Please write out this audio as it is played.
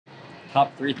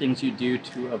Top 3 things you do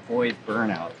to avoid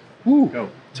burnout. Ooh. Go.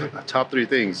 Top 3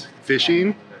 things: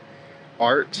 fishing,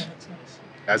 art,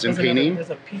 as in painting,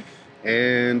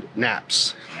 and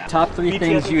naps. Top 3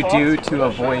 things you do to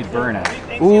avoid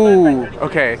burnout. Ooh,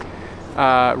 okay.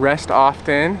 Rest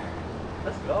often.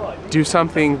 Do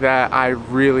something that I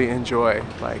really enjoy,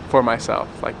 like for myself,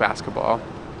 like basketball.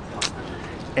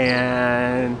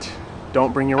 And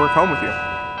don't bring your work home with you.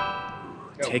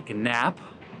 Take a nap,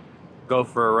 go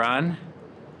for a run,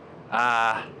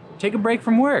 take a break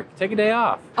from work, take a day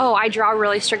off. Oh, I draw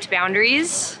really strict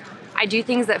boundaries. I do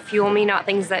things that fuel me, not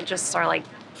things that just are like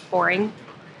boring.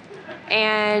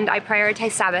 And I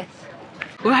prioritize Sabbath.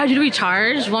 Well, how do you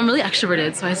recharge? Well, I'm really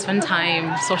extroverted, so I spend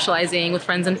time socializing with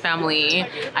friends and family.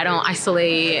 I don't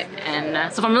isolate,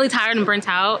 and so if I'm really tired and burnt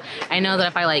out, I know that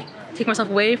if I like take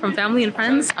myself away from family and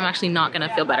friends, I'm actually not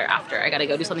gonna feel better after. I gotta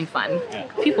go do something fun.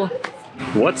 People.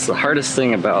 What's the hardest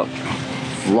thing about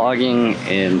vlogging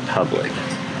in public?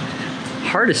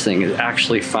 Hardest thing is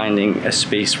actually finding a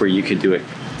space where you could do it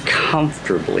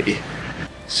comfortably.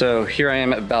 So here I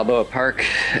am at Balboa Park.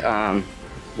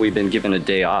 We've been given a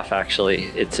day off, actually.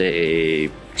 It's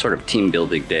a sort of team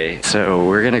building day. So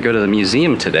we're gonna go to the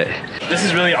museum today. This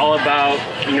is really all about,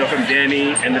 from Danny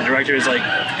and the director, is like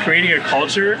creating a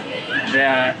culture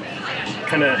that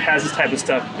kind of has this type of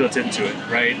stuff built into it,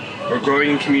 right? We're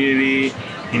growing in community,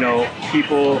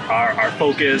 people are our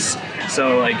focus.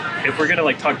 So like, if we're gonna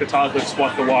like talk the talk, let's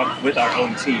walk the walk with our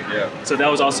own team. Yeah. So that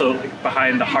was also like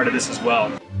behind the heart of this as well.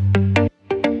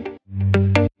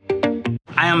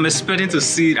 I am expecting to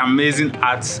see amazing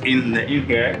arts in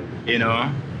here,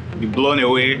 be blown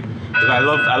away. Because I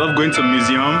love going to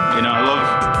museum, I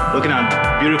love looking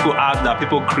at beautiful art that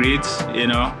people create,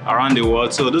 around the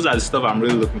world. So those are the stuff I'm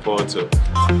really looking forward to.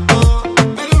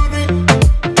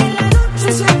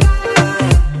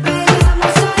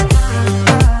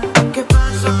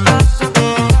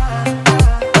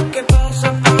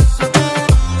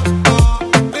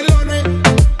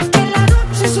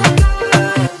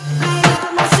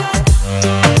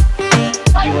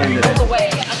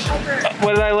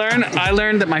 I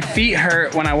learned that my feet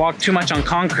hurt when I walk too much on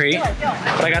concrete,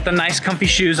 but I got the nice comfy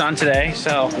shoes on today,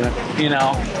 so,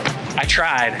 I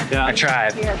tried. Yeah. I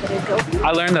tried.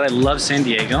 I learned that I love San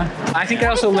Diego. I think I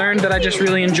also learned that I just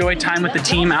really enjoy time with the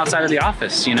team outside of the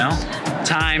office,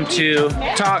 Time to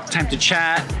talk, time to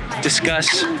chat,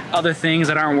 discuss other things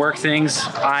that aren't work things.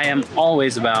 I am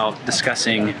always about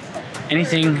discussing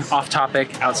anything off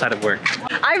topic outside of work.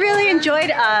 I really enjoyed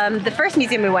the first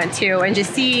museum we went to, and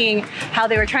just seeing how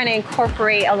they were trying to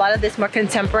incorporate a lot of this more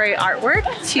contemporary artwork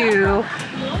to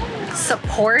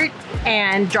support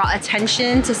and draw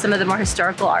attention to some of the more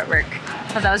historical artwork.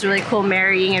 I thought that was really cool,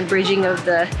 marrying and bridging of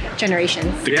the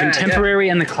generations. The contemporary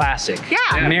and the classic.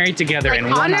 Yeah. Married together in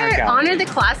one art gallery. Honor the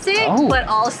classic, but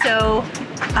also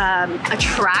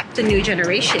attract the new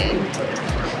generation.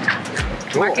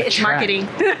 Cool. It's marketing.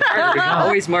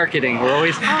 Always marketing.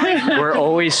 We're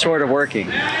always sort of working.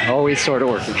 Always sort of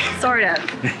working. Sort of.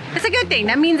 It's a good thing.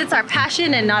 That means it's our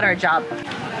passion and not our job.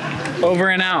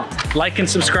 Over and out. Like and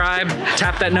subscribe.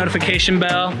 Tap that notification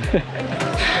bell.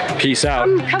 Peace out.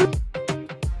 Come.